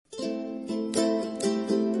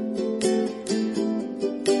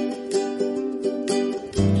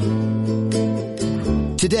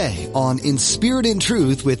today on In Spirit and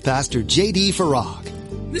Truth with Pastor J.D.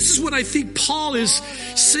 Farag. This is what I think Paul is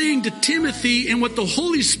saying to Timothy and what the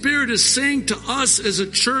Holy Spirit is saying to us as a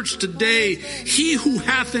church today. He who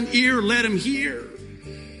hath an ear, let him hear.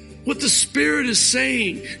 What the Spirit is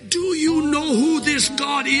saying. Do you know who this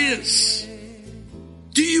God is?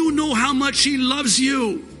 Do you know how much He loves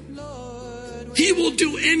you? He will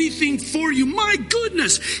do anything for you. My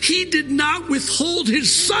goodness, He did not withhold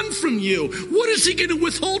His Son from you. What is He going to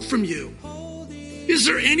withhold from you? Is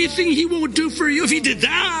there anything He won't do for you if He did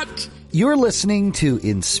that? You're listening to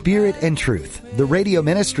In Spirit and Truth, the radio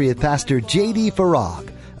ministry of Pastor J.D.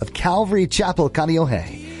 Farag of Calvary Chapel,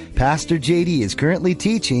 Kaneohe. Pastor J.D. is currently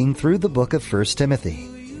teaching through the book of 1 Timothy.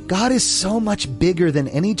 God is so much bigger than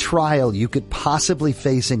any trial you could possibly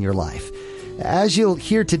face in your life. As you'll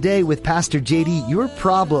hear today with Pastor J.D., your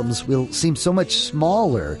problems will seem so much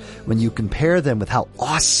smaller when you compare them with how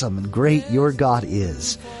awesome and great your God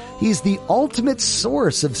is. He's the ultimate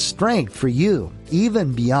source of strength for you,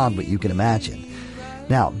 even beyond what you can imagine.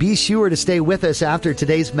 Now, be sure to stay with us after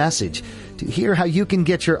today's message to hear how you can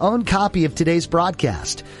get your own copy of today's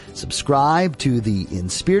broadcast. Subscribe to the In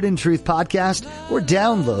Spirit and Truth podcast or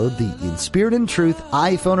download the In Spirit and Truth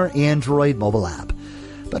iPhone or Android mobile app.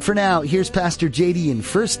 But for now, here's Pastor J.D. in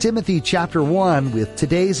 1 Timothy chapter 1 with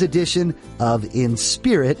today's edition of In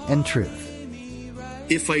Spirit and Truth.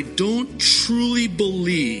 If I don't truly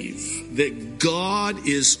believe that God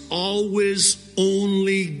is always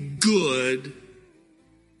only good,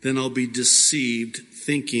 then I'll be deceived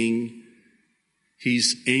thinking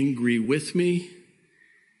He's angry with me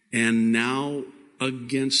and now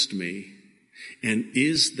against me. And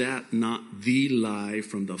is that not the lie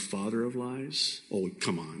from the father of lies? Oh,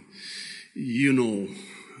 come on. You know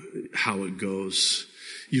how it goes.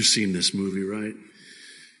 You've seen this movie, right?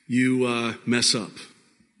 You mess up.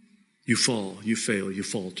 You fall, you fail, you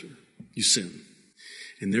falter, you sin.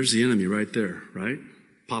 And there's the enemy right there, right?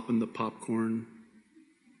 Popping the popcorn,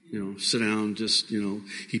 sit down,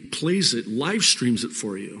 he plays it, live streams it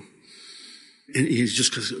for you. And he's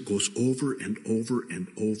just goes over and over and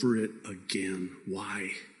over it again.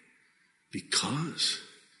 Why? Because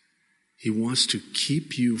he wants to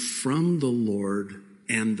keep you from the Lord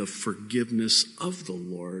and the forgiveness of the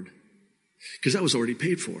Lord. Because that was already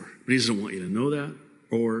paid for. But he doesn't want you to know that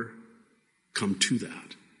or come to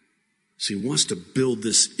that. So he wants to build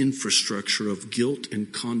this infrastructure of guilt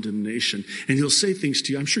and condemnation. And he'll say things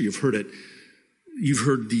to you. I'm sure you've heard it. You've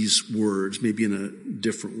heard these words, maybe in a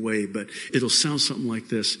different way, but it'll sound something like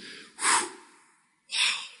this. Wow.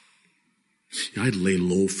 I'd lay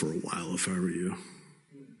low for a while if I were you.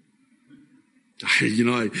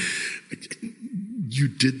 You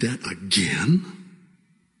did that again?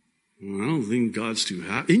 Well, I don't think God's too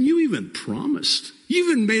happy. And you even promised. You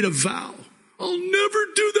even made a vow. I'll never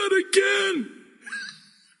do that again.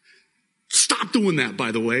 Stop doing that,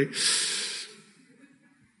 by the way.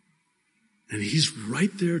 And he's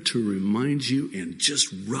right there to remind you and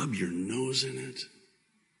just rub your nose in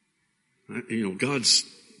it. God's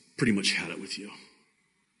pretty much had it with you.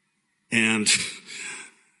 And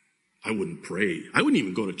I wouldn't pray. I wouldn't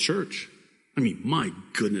even go to church. My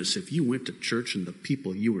goodness, if you went to church and the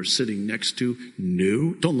people you were sitting next to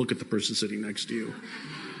knew, don't look at the person sitting next to you.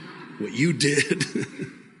 What you did,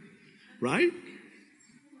 right?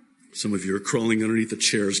 Some of you are crawling underneath the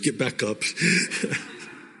chairs. Get back up.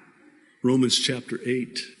 Romans chapter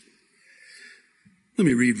 8. Let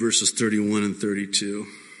me read verses 31 and 32.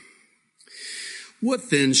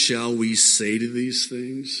 What then shall we say to these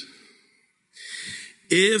things?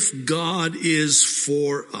 If God is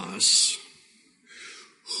for us,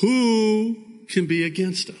 who can be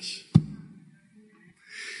against us?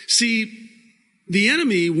 See, the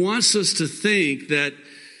enemy wants us to think that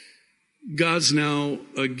God's now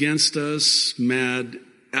against us, mad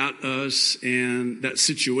at us, and that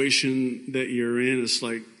situation that you're in is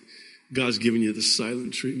like God's giving you the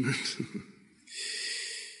silent treatment.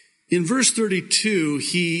 In verse 32,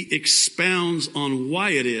 he expounds on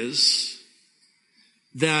why it is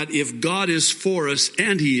that if God is for us,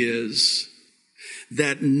 and he is,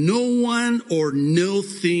 that no one or no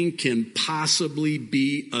thing can possibly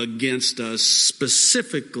be against us,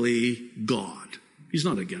 specifically God. He's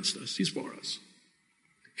not against us. He's for us.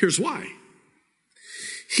 Here's why.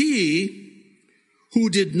 He who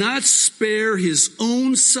did not spare his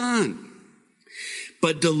own son,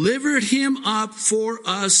 but delivered him up for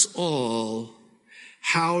us all,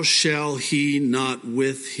 how shall he not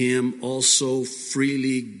with him also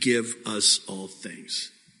freely give us all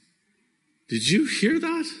things? Did you hear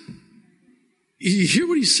that? You hear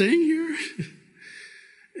what he's saying here?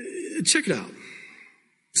 Check it out.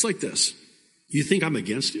 It's like this. You think I'm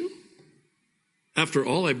against you? After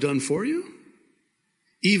all I've done for you?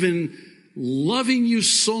 Even loving you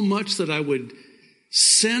so much that I would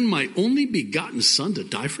send my only begotten Son to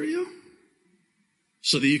die for you?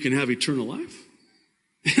 So that you can have eternal life?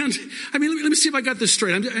 And, I mean, let me see if I got this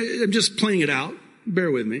straight. I'm just playing it out.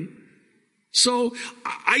 Bear with me. So,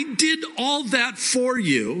 I did all that for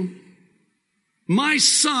you. My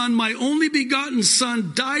Son, my only begotten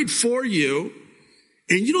Son, died for you.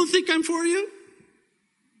 And you don't think I'm for you?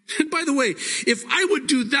 And by the way, if I would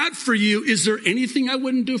do that for you, is there anything I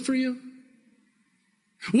wouldn't do for you?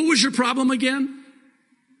 What was your problem again?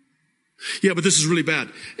 Yeah, but this is really bad.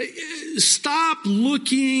 Stop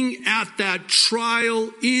looking at that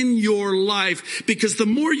trial in your life, because the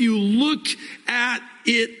more you look at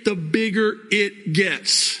it, the bigger it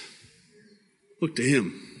gets. Look to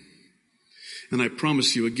Him. And I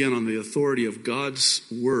promise you again, on the authority of God's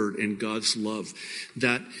word and God's love,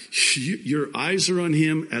 that your eyes are on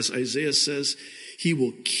Him. As Isaiah says, He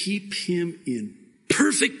will keep him in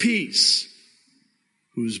perfect peace,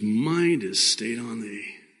 whose mind is stayed on thee.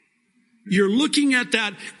 You're looking at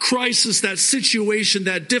that crisis, that situation,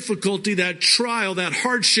 that difficulty, that trial, that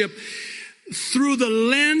hardship through the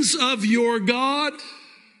lens of your God.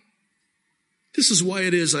 This is why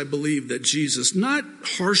it is, I believe, that Jesus, not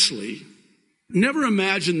harshly, never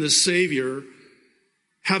imagined the Savior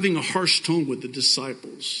having a harsh tone with the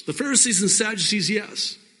disciples. The Pharisees and Sadducees,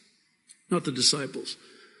 yes, not the disciples.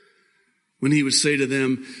 When He would say to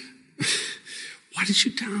them, why did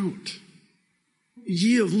you doubt?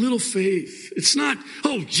 Ye of little faith. It's not,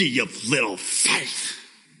 oh, ye of little faith.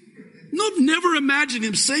 No, I've never imagined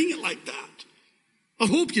Him saying it like that. I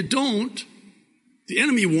hope you don't. The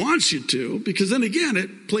enemy wants you to, because then again,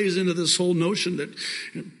 it plays into this whole notion that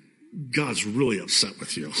God's really upset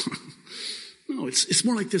with you. No, it's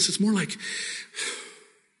more like this. It's more like,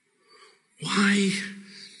 why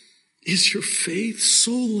is your faith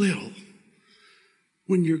so little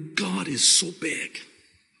when your God is so big?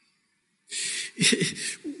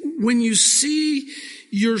 When you see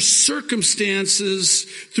your circumstances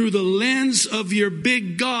through the lens of your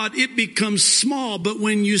big God, it becomes small. But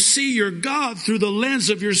when you see your God through the lens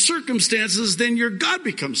of your circumstances, then your God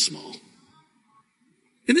becomes small.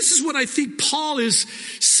 And this is what I think Paul is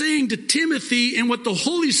saying to Timothy, and what the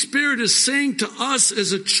Holy Spirit is saying to us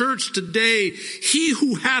as a church today. He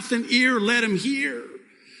who hath an ear, let him hear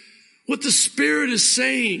what the Spirit is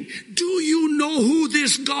saying. Do you know who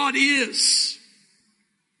this God is?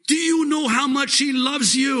 Do you know how much He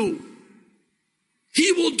loves you?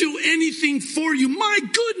 He will do anything for you. My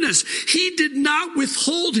goodness, He did not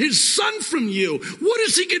withhold His Son from you. What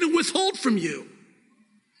is He going to withhold from you?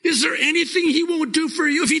 Is there anything He won't do for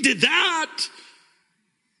you if He did that?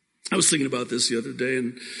 I was thinking about this the other day,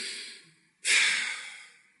 and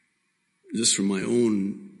just from my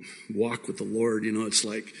own walk with the Lord, it's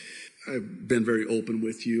like, I've been very open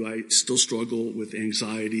with you. I still struggle with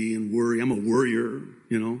anxiety and worry. I'm a worrier,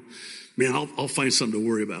 Man, I'll find something to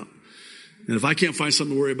worry about. And if I can't find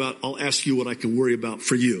something to worry about, I'll ask you what I can worry about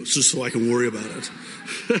for you, just so I can worry about it.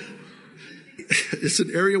 It's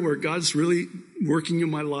an area where God's really working in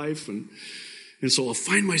my life. And so I'll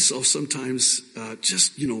find myself sometimes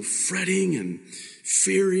just, fretting and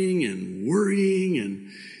fearing and worrying. And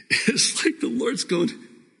it's like the Lord's going,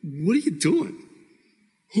 what are you doing?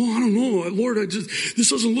 Oh, I don't know. Lord, this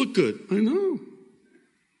doesn't look good. I know.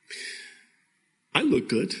 I look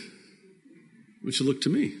good. But you look to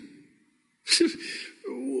me.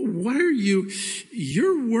 Why are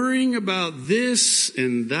you're worrying about this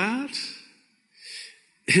and that?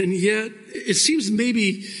 And yet, it seems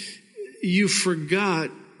maybe you forgot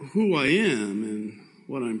who I am and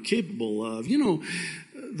what I'm capable of.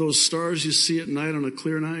 Those stars you see at night on a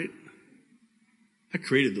clear night? I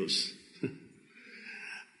created those.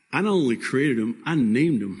 I not only created them, I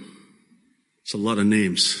named them. It's a lot of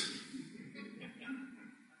names.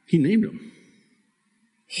 He named them.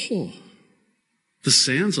 Oh, the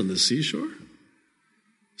sands on the seashore?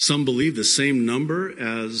 Some believe the same number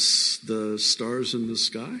as the stars in the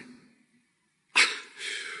sky.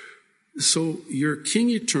 So you're King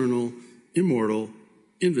eternal, immortal,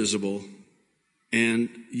 invisible, and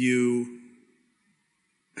you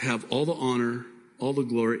have all the honor, all the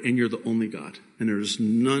glory, and you're the only God. And there is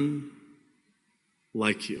none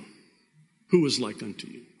like you. Who is like unto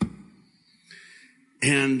you?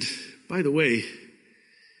 And by the way,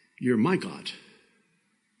 you're my God.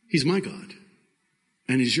 He's my God.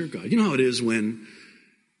 And He's your God. You know how it is when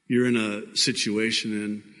you're in a situation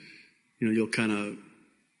and, you'll kind of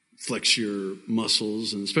flex your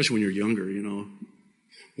muscles, and especially when you're younger,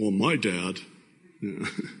 well, my dad. Yeah.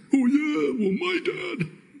 Oh, yeah, well, my dad.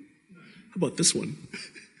 How about this one?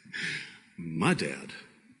 My dad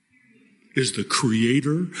is the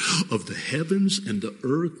creator of the heavens and the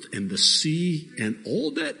earth and the sea and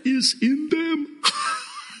all that is in them.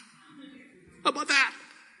 How about that?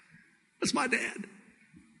 That's my dad.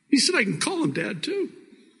 He said I can call him dad too.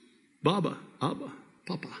 Baba, Abba,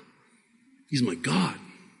 Papa. He's my God.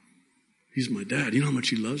 He's my dad. You know how much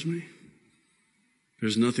he loves me?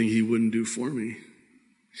 There's nothing he wouldn't do for me.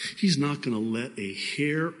 He's not going to let a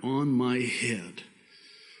hair on my head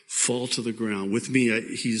fall to the ground. With me,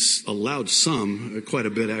 he's allowed some, quite a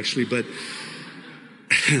bit actually, but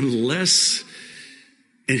and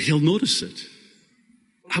he'll notice it.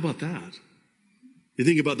 How about that? You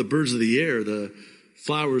think about the birds of the air, the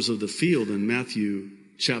flowers of the field in Matthew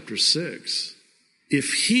chapter 6.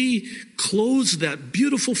 If he clothes that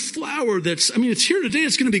beautiful flower it's here today,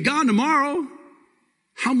 it's going to be gone tomorrow.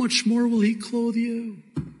 How much more will he clothe you?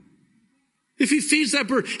 If he feeds that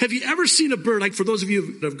bird, have you ever seen a bird? Like for those of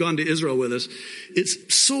you that have gone to Israel with us,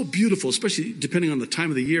 it's so beautiful, especially depending on the time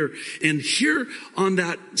of the year. And here on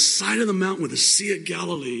that side of the mountain with the Sea of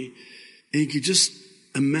Galilee, and you can just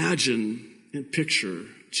imagine and picture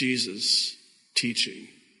Jesus teaching.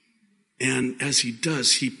 And as he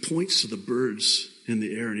does, he points to the birds in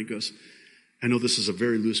the air and he goes, I know this is a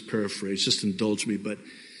very loose paraphrase, just indulge me, but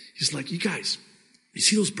he's like, you guys, you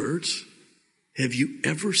see those birds? Have you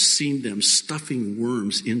ever seen them stuffing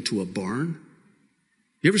worms into a barn?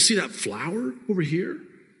 You ever see that flower over here?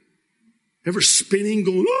 Ever spinning,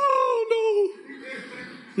 going, oh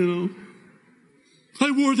no. You know,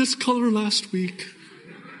 I wore this color last week.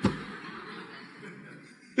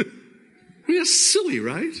 I mean, that's silly,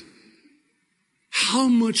 right? How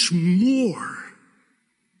much more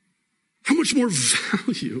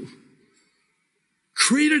value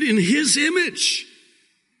created in his image.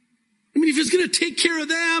 I mean, if he's going to take care of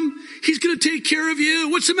them, he's going to take care of you.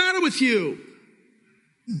 What's the matter with you?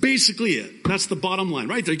 Basically it. That's the bottom line,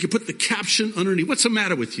 right there. You can put the caption underneath. What's the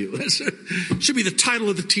matter with you? That should be the title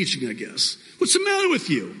of the teaching, I guess. What's the matter with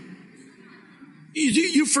you?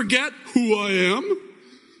 You forget who I am?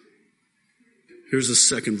 Here's a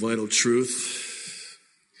second vital truth,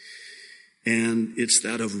 and it's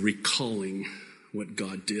that of recalling what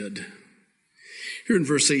God did. Here in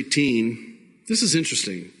verse 18, this is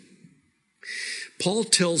interesting. Paul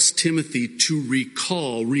tells Timothy to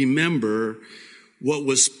remember what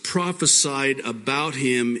was prophesied about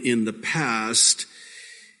him in the past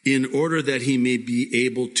in order that he may be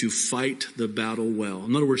able to fight the battle well.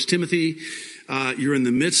 In other words, Timothy, you're in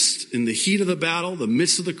the heat of the battle, the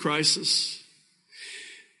midst of the crisis.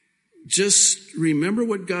 Just remember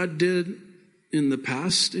what God did in the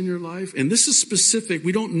past in your life. And this is specific.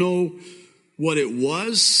 We don't know what it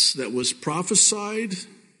was that was prophesied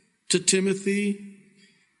to Timothy,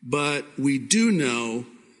 but we do know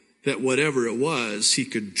that whatever it was, he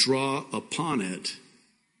could draw upon it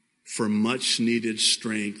for much needed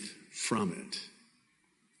strength from it.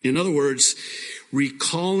 In other words,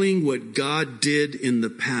 recalling what God did in the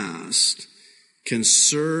past can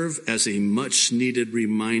serve as a much needed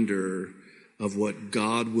reminder of what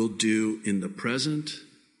God will do in the present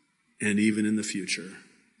and even in the future.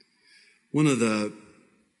 One of the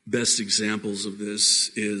best examples of this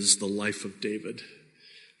is the life of David.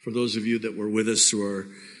 For those of you that were with us through our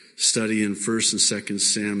study in 1st and 2nd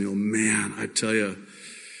Samuel, man, I tell you,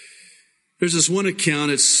 there's this one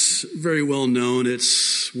account, it's very well known.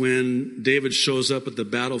 It's when David shows up at the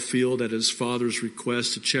battlefield at his father's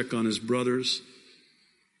request to check on his brothers,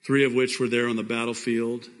 3 of which were there on the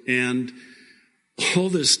battlefield. And all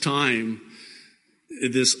this time,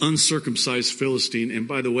 this uncircumcised Philistine, and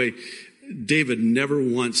by the way, David never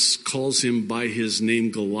once calls him by his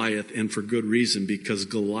name Goliath, and for good reason, because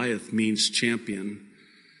Goliath means champion.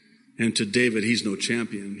 And to David, he's no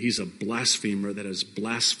champion. He's a blasphemer that has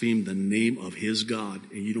blasphemed the name of his God,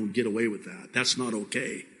 and you don't get away with that. That's not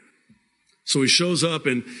okay. So he shows up,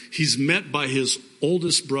 and he's met by his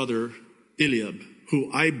oldest brother, Eliab, who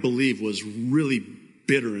I believe was really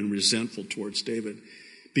bitter and resentful towards David.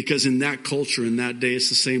 Because in that culture, in that day, it's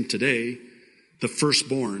the same today. The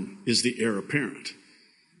firstborn is the heir apparent.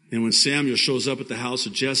 And when Samuel shows up at the house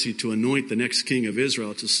of Jesse to anoint the next king of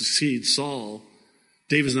Israel to succeed Saul,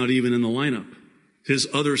 David's not even in the lineup. His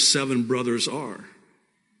other 7 brothers are.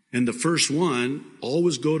 And the first one,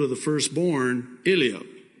 always go to the firstborn, Eliab.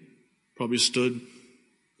 Probably stood,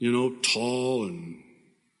 tall and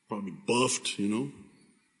probably buffed,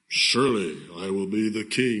 Surely I will be the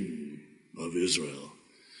king of Israel.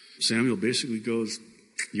 Samuel basically goes,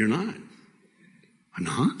 you're not. I'm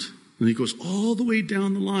not? And he goes all the way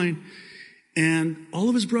down the line. And all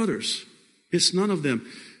of his brothers, it's none of them.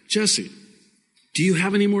 Jesse, do you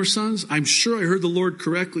have any more sons? I'm sure I heard the Lord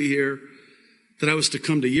correctly here that I was to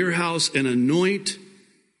come to your house and anoint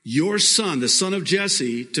your son, the son of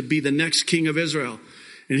Jesse, to be the next king of Israel.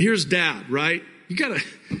 And here's dad, right? You got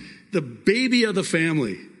the baby of the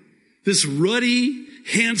family, this ruddy,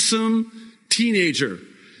 handsome teenager.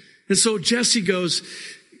 And so Jesse goes,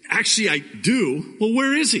 actually, I do. Well,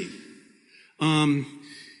 where is he?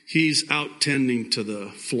 He's out tending to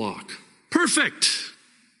the flock. Perfect.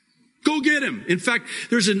 Go get him. In fact,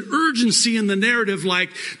 there's an urgency in the narrative, like,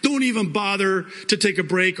 don't even bother to take a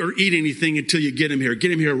break or eat anything until you get him here.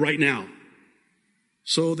 Get him here right now.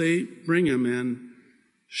 So they bring him, and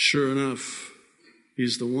sure enough,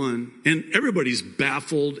 he's the one. And everybody's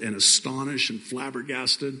baffled and astonished and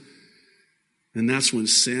flabbergasted. And that's when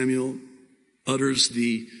Samuel utters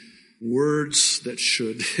the words that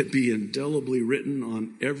should be indelibly written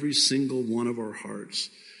on every single one of our hearts.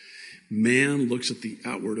 Man looks at the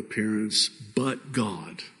outward appearance, but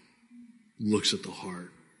God looks at the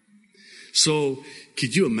heart. So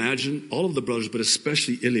could you imagine all of the brothers, but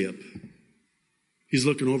especially Eliab? He's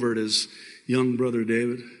looking over at his young brother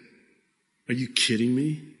David. Are you kidding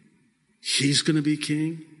me? He's going to be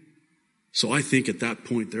king? So I think at that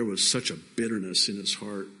point there was such a bitterness in his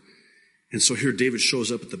heart. And so here David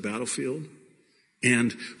shows up at the battlefield.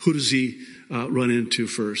 And who does he run into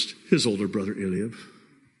first? His older brother Eliab.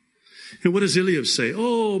 And what does Eliab say?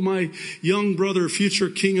 Oh, my young brother, future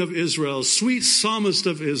king of Israel, sweet psalmist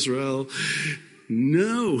of Israel.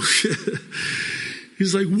 No.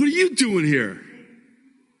 He's like, what are you doing here?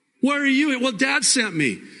 Why are you? Well, Dad sent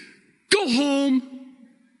me. Go home.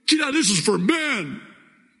 Get out. This is for men.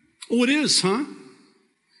 Oh, it is, huh?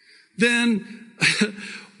 Then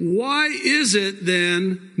why is it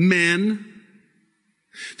then, men,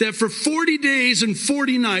 that for 40 days and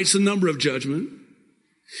 40 nights, the number of judgment,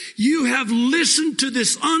 you have listened to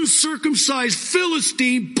this uncircumcised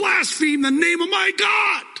Philistine blaspheme the name of my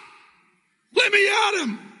God? Let me at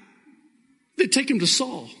him. They take him to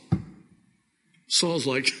Saul. Saul's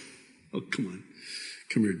like, oh, come on.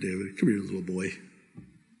 Come here, David. Come here, little boy.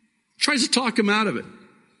 Tries to talk him out of it.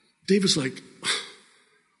 David's like,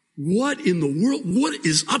 what in the world? What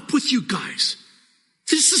is up with you guys?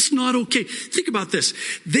 This is not okay. Think about this.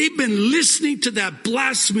 They've been listening to that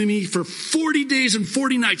blasphemy for 40 days and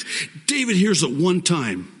 40 nights. David hears it one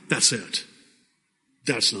time. That's it.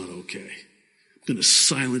 That's not okay. I'm going to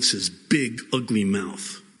silence his big, ugly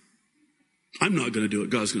mouth. I'm not going to do it.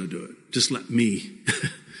 God's going to do it. Just let me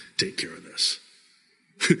take care of this.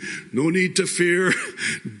 No need to fear.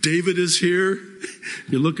 David is here.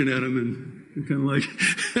 You're looking at him and you're kind of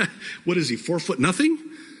like, what is he, 4 foot nothing?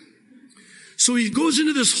 So he goes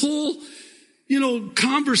into this whole,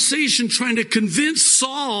 conversation trying to convince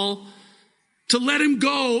Saul to let him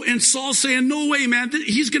go. And Saul saying, no way, man.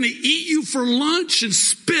 He's going to eat you for lunch and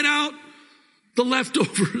spit out the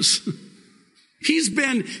leftovers. He's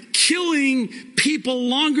been killing people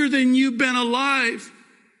longer than you've been alive.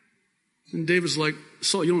 And David's like,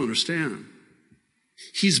 Saul, you don't understand.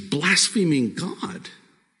 He's blaspheming God.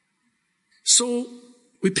 So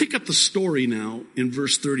we pick up the story now in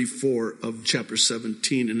verse 34 of chapter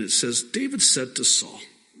 17, and it says, David said to Saul,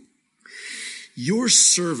 your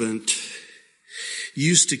servant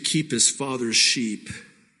used to keep his father's sheep,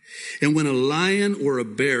 and when a lion or a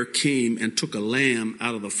bear came and took a lamb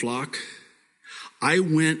out of the flock, I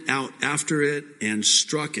went out after it and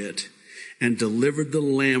struck it and delivered the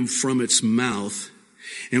lamb from its mouth.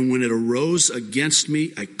 And when it arose against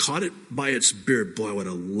me, I caught it by its beard. Boy, I would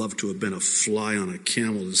have loved to have been a fly on a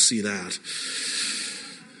camel to see that.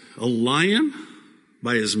 A lion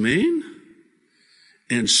by his mane,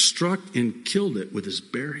 and struck and killed it with his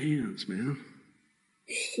bare hands, man.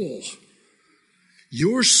 Oh.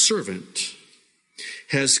 Your servant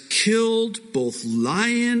has killed both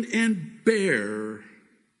lion and bear,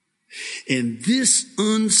 and this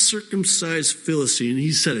uncircumcised Philistine,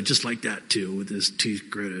 he said it just like that too, with his teeth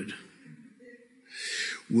gritted,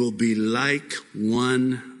 will be like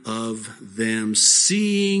one of them,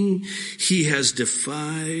 seeing he has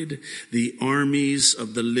defied the armies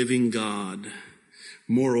of the living God.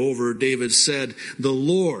 Moreover, David said, the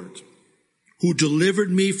Lord, who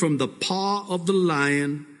delivered me from the paw of the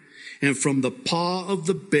lion and from the paw of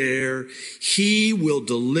the bear, he will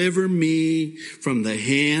deliver me from the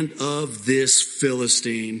hand of this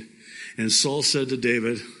Philistine. And Saul said to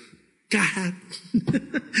David, God,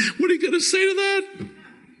 what are you going to say to that?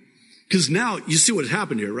 Because now you see what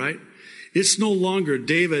happened here, right? It's no longer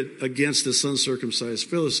David against this uncircumcised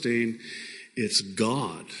Philistine. It's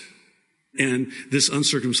God. And this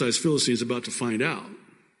uncircumcised Philistine is about to find out.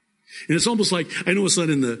 And it's almost like, I know it's not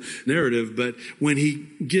in the narrative, but when he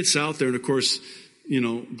gets out there, and of course,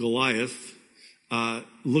 Goliath,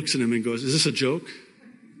 looks at him and goes, "Is this a joke?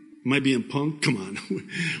 Am I being punked? Come on.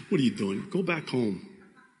 What are you doing? Go back home."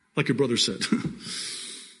 Like your brother said.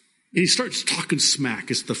 And he starts talking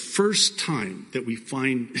smack. It's the first time that we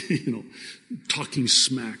find, talking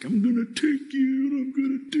smack. "I'm going to take you and I'm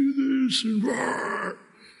going to do this." And roar.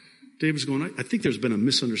 David's going, I think there's been a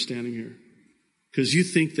misunderstanding here. Because you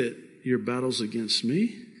think that your battle's against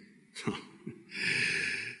me?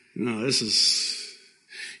 No,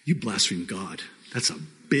 you blaspheme God. That's a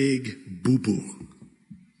big boo-boo.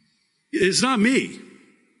 It's not me.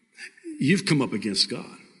 You've come up against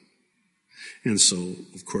God. And so,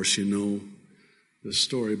 of course, you know the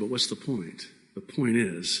story, but what's the point? The point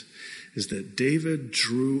is that David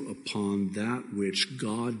drew upon that which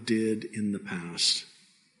God did in the past,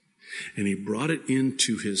 and he brought it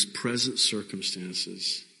into his present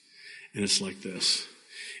circumstances. And it's like this.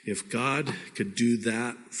 If God could do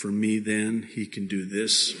that for me then, he can do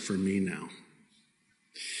this for me now.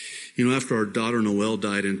 After our daughter Noelle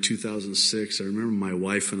died in 2006, I remember my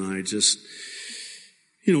wife and I just,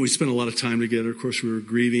 we spent a lot of time together. Of course, we were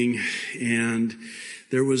grieving, and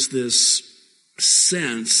there was this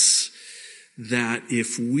sense that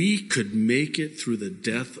if we could make it through the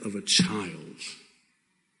death of a child,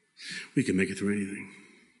 we could make it through anything.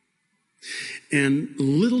 And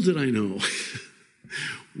little did I know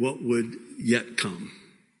what would yet come,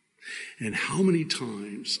 and how many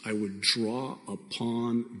times I would draw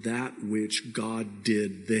upon that which God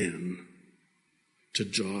did then to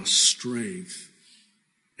draw strength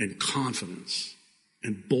and confidence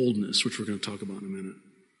and boldness, which we're going to talk about in a minute.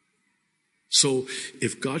 So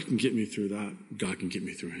if God can get me through that, God can get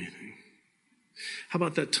me through anything. How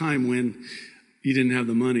about that time when you didn't have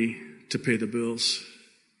the money to pay the bills?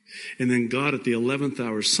 And then God at the 11th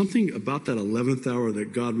hour, something about that 11th hour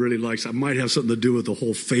that God really likes. I might have something to do with the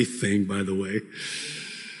whole faith thing, by the way.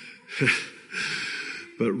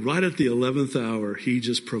 But right at the 11th hour, he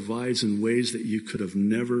just provides in ways that you could have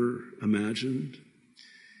never imagined.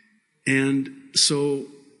 And so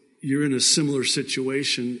you're in a similar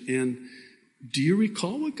situation. And do you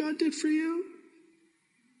recall what God did for you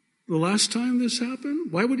the last time this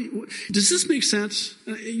happened? Why would he? Does this make sense?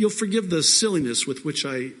 You'll forgive the silliness with which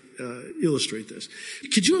I illustrate this.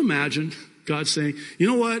 Could you imagine God saying, "You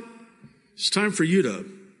know what? It's time for you to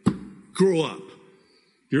grow up.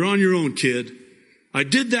 You're on your own, kid. I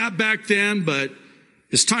did that back then, but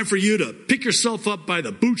it's time for you to pick yourself up by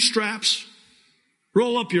the bootstraps,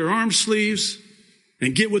 roll up your arm sleeves,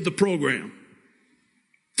 and get with the program."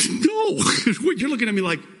 No. You're looking at me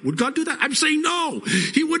like, would God do that? I'm saying no.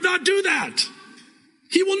 He would not do that.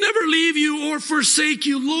 He will never leave you or forsake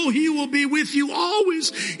you. Lo, he will be with you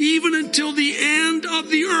always, even until the end of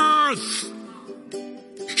the earth.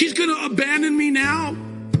 He's going to abandon me now.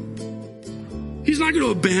 He's not going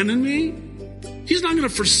to abandon me. He's not going to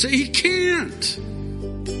forsake. He can't.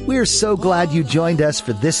 We're so glad you joined us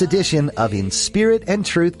for this edition of In Spirit and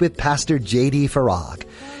Truth with Pastor J.D. Farag.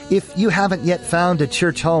 If you haven't yet found a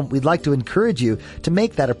church home, we'd like to encourage you to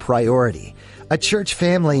make that a priority. A church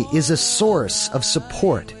family is a source of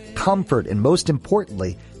support, comfort, and most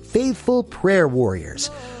importantly, faithful prayer warriors.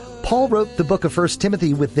 Paul wrote the book of 1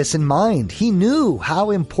 Timothy with this in mind. He knew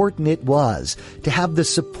how important it was to have the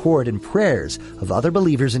support and prayers of other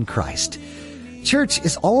believers in Christ. Church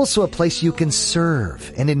is also a place you can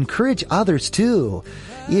serve and encourage others too.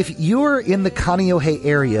 If you're in the Kaneohe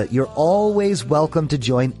area, you're always welcome to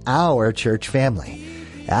join our church family.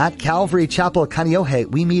 At Calvary Chapel Kaneohe,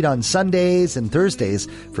 we meet on Sundays and Thursdays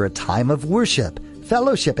for a time of worship,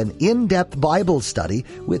 fellowship, and in-depth Bible study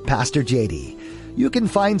with Pastor J.D. You can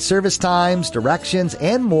find service times, directions,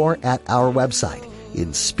 and more at our website,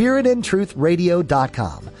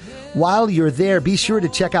 inspiritandtruthradio.com. While you're there, be sure to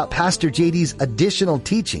check out Pastor J.D.'s additional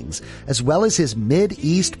teachings, as well as his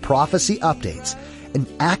Mid-East prophecy updates, an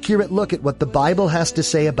accurate look at what the Bible has to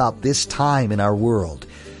say about this time in our world.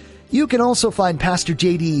 You can also find Pastor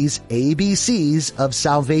J.D.'s ABCs of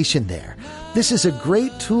Salvation there. This is a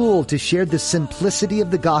great tool to share the simplicity of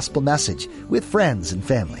the gospel message with friends and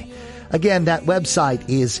family. Again, that website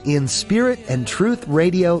is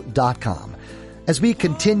inspiritandtruthradio.com. As we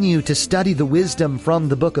continue to study the wisdom from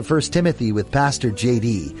the book of 1 Timothy with Pastor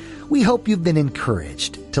J.D., we hope you've been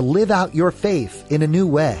encouraged to live out your faith in a new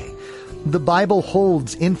way. The Bible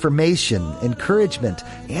holds information, encouragement,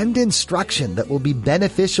 and instruction that will be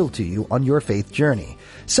beneficial to you on your faith journey.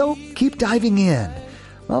 So keep diving in.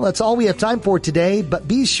 Well, that's all we have time for today, but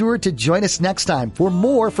be sure to join us next time for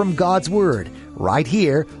more from God's Word, right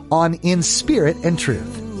here on In Spirit and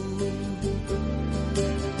Truth.